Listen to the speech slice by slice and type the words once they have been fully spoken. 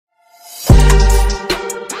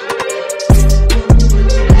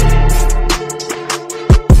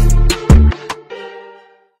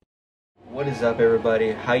up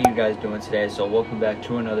everybody? How you guys doing today? So welcome back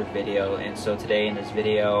to another video. And so today in this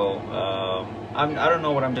video, I don't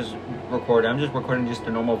know what I'm just recording. I'm just recording just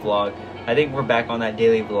a normal vlog. I think we're back on that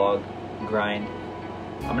daily vlog grind.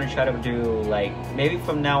 I'm gonna try to do like maybe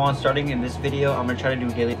from now on, starting in this video, I'm gonna try to do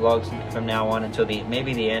daily vlogs from now on until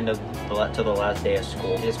maybe the end of till the last day of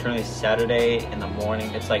school. It is currently Saturday in the morning.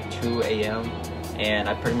 It's like 2 a.m. and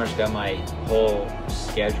I pretty much got my whole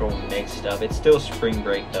schedule mixed up. It's still spring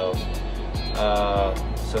break though.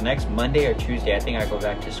 So next Monday or Tuesday, I think I go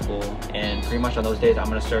back to school, and pretty much on those days I'm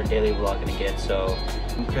gonna start daily vlogging again. So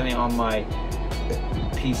I'm currently on my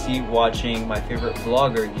PC watching my favorite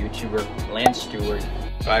vlogger, YouTuber, Lance Stewart.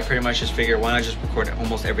 So I pretty much just figured why not just record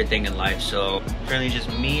almost everything in life. So currently just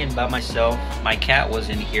me and by myself. My cat was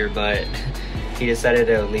in here, but he decided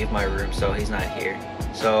to leave my room, so he's not here.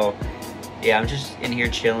 So yeah, I'm just in here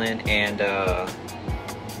chilling and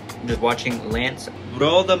just watching Lance.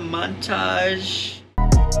 Roll the montage.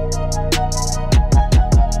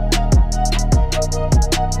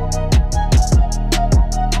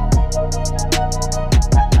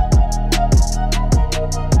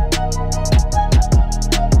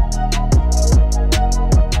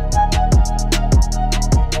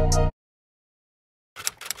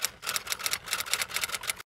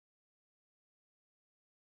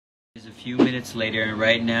 It's a few minutes later, and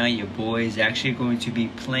right now your boy is actually going to be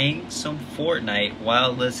playing some Fortnite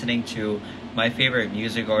while listening to my favorite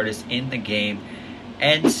music artist in the game,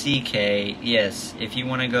 NCK. Yes, if you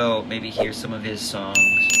want to go maybe hear some of his songs,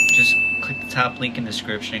 just click the top link in the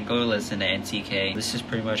description, go listen to NCK. This is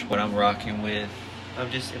pretty much what I'm rocking with. I'm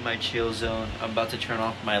just in my chill zone. I'm about to turn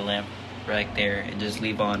off my lamp right there and just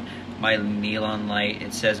leave on my neon light.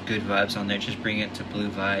 It says good vibes on there, just bring it to blue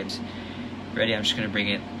vibes. Ready? I'm just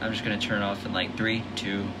gonna turn off in like 3,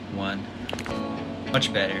 2, 1.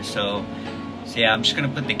 Much better. So yeah, I'm just gonna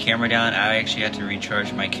put the camera down. I actually had to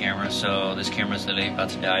recharge my camera, so this camera's literally about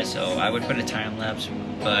to die. So I would put a time lapse,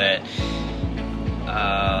 but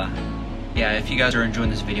yeah, if you guys are enjoying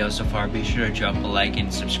this video so far, be sure to drop a like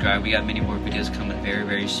and subscribe. We got many more videos coming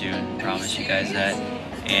very soon. Promise you guys that.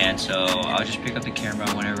 And so I'll just pick up the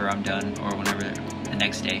camera whenever I'm done, or whenever the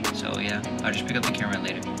next day. So yeah, I'll just pick up the camera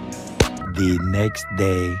later. The next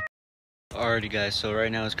day. Alrighty guys, so right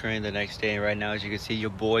now it's currently the next day. Right now, as you can see, your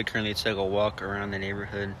boy currently took a walk around the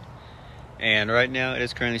neighborhood, and right now it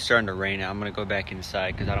is currently starting to rain. I'm gonna go back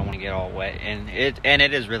inside because I don't want to get all wet, and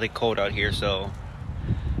it is really cold out here, so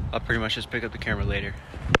I'll pretty much just pick up the camera later.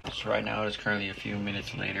 So right now it is currently a few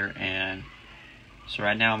minutes later, and so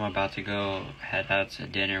right now I'm about to go head out to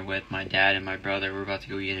dinner with my dad and my brother. We're about to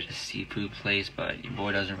go eat at a seafood place, but your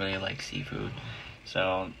boy doesn't really like seafood.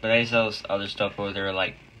 So, but they sell other stuff over there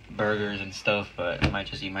like burgers and stuff, but I might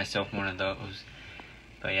just eat myself one of those.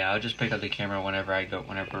 But yeah, I'll just pick up the camera whenever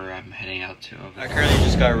I'm heading out to. I currently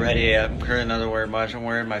just got ready. I'm currently I'm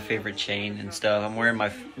wearing my favorite chain and stuff. I'm wearing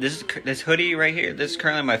this hoodie right here. This is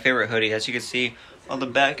currently my favorite hoodie. As you can see on the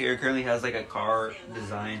back here, it currently has like a car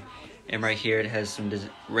design. And right here it has some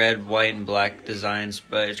red, white, and black designs,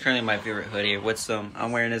 but it's currently my favorite hoodie.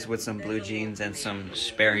 I'm wearing this with some blue jeans and some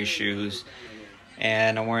Sperry shoes.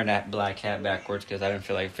 And I'm wearing that black hat backwards because I didn't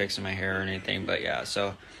feel like fixing my hair or anything. But yeah,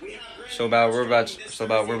 we're about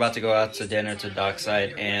to go out to dinner to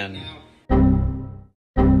Dockside, and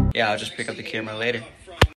yeah, I'll just pick up the camera later.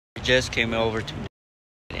 We just came over to,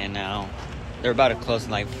 and now they're about to close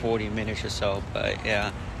in like 40 minutes or so. But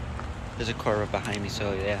yeah, there's a car right behind me,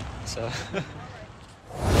 so yeah, so.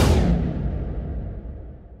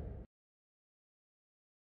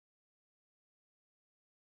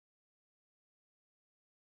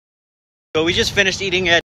 So we just finished eating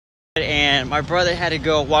it, and my brother had to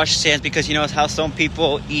go wash his hands because you know how some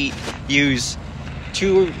people use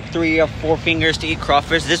 2, 3, or 4 fingers to eat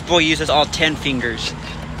crawfish. This boy uses all 10 fingers,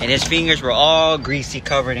 and his fingers were all greasy,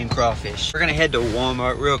 covered in crawfish. We're gonna head to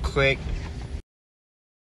Walmart real quick.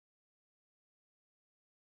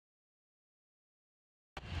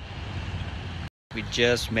 We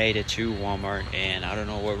just made it to Walmart, and I don't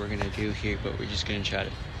know what we're gonna do here, but we're just gonna try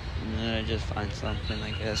to just find something,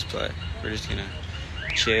 I guess, but we're just gonna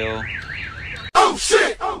chill. Oh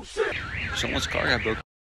shit! Oh shit! Someone's car got broken.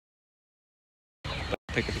 I'll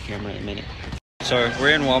pick up the camera in a minute. So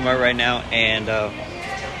we're in Walmart right now, and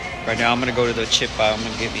right now I'm gonna go to the chip aisle. I'm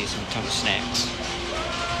gonna get me some ton of snacks.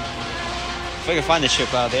 If I can find the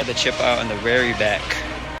chip aisle, they have the chip aisle in the very back.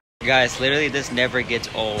 Guys, literally this never gets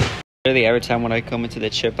old. Literally every time when I come into the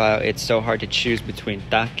chip aisle, it's so hard to choose between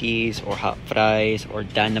Takis or hot fries or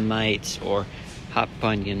dynamites or hot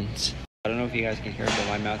bunions. I don't know if you guys can hear it, but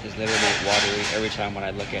my mouth is literally watery every time when I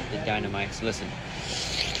look at the dynamites. Listen.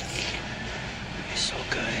 It's so good.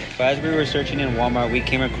 good. But as we were searching in Walmart, we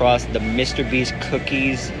came across the Mr. Beast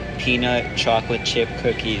cookies, peanut chocolate chip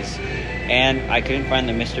cookies. And I couldn't find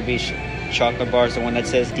the Mr. Beast chocolate bars, the one that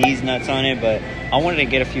says D's nuts on it, but I wanted to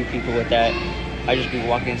get a few people with that. I just be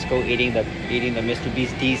walking in school eating the Mr.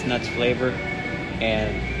 Beast D's nuts flavor,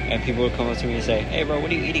 and people would come up to me and say, "Hey bro,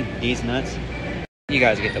 what are you eating? D's nuts?" You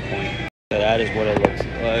guys get the point. So that is what it looks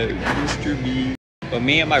like, Mr. Beast. But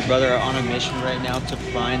me and my brother are on a mission right now to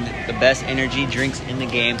find the best energy drinks in the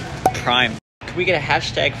game, Prime. Can we get a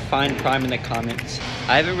hashtag find Prime in the comments?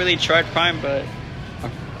 I haven't really tried Prime, but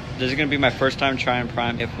this is gonna be my first time trying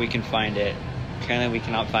Prime if we can find it. Currently we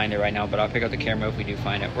cannot find it right now, but I'll pick up the camera if we do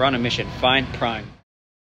find it. We're on a mission, find Prime.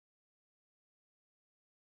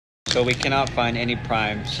 So we cannot find any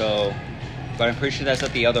Prime, but I'm pretty sure that's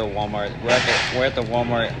at the other Walmart. We're at the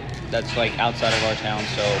Walmart that's like outside of our town.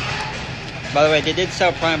 So by the way, they did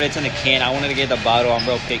sell Prime, but it's in a can. I wanted to get the bottle. I'm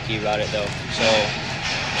real picky about it though. So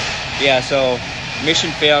yeah, so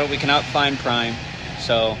mission failed. We cannot find Prime,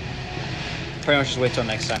 so pretty much just wait till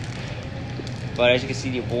next time. But as you can see,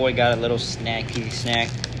 your boy got a little snacky snack.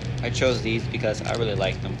 I chose these because I really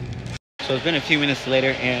like them. So it's been a few minutes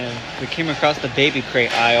later, and we came across the baby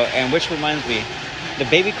crate aisle, and which reminds me, the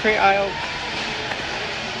baby crate aisle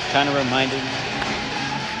kind of reminded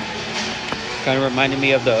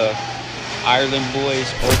me of the Ireland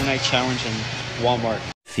Boys overnight challenge in Walmart.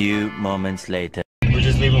 Few moments later. We're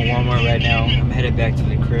just leaving Walmart right now. I'm headed back to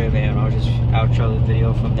the crib, and I'll just outro the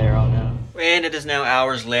video from there on out. And it is now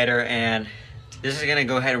hours later, and this is gonna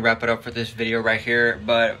go ahead and wrap it up for this video right here.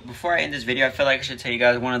 But before I end this video, I feel like I should tell you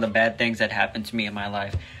guys one of the bad things that happened to me in my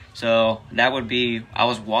life. So that would be, I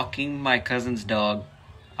was walking my cousin's dog.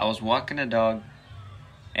 I was walking the dog,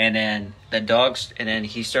 and then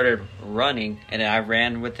he started running, and then I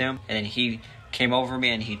ran with him, and then he came over me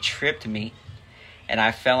and he tripped me, and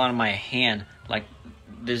I fell on my hand. Like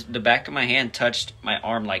this, the back of my hand touched my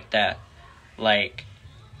arm like that. Like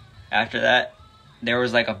after that, there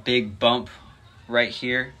was like a big bump right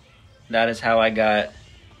here. That is how I got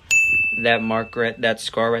that mark, that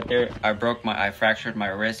scar right there. I fractured my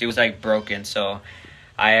wrist. It was like broken, so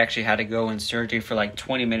I actually had to go in surgery for like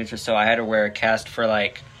 20 minutes or so. I had to wear a cast for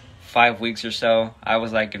like 5 weeks or so. I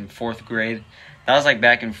was like in 4th grade. That was like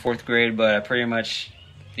back in 4th grade, but pretty much,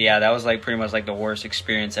 yeah, that was like pretty much like the worst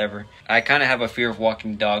experience ever. I kind of have a fear of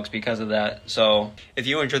walking dogs because of that. So if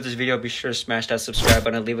you enjoyed this video, be sure to smash that subscribe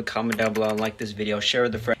button, leave a comment down below, and like this video, share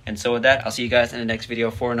with a friend. And so with that, I'll see you guys in the next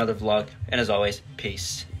video for another vlog. And as always,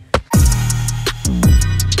 peace.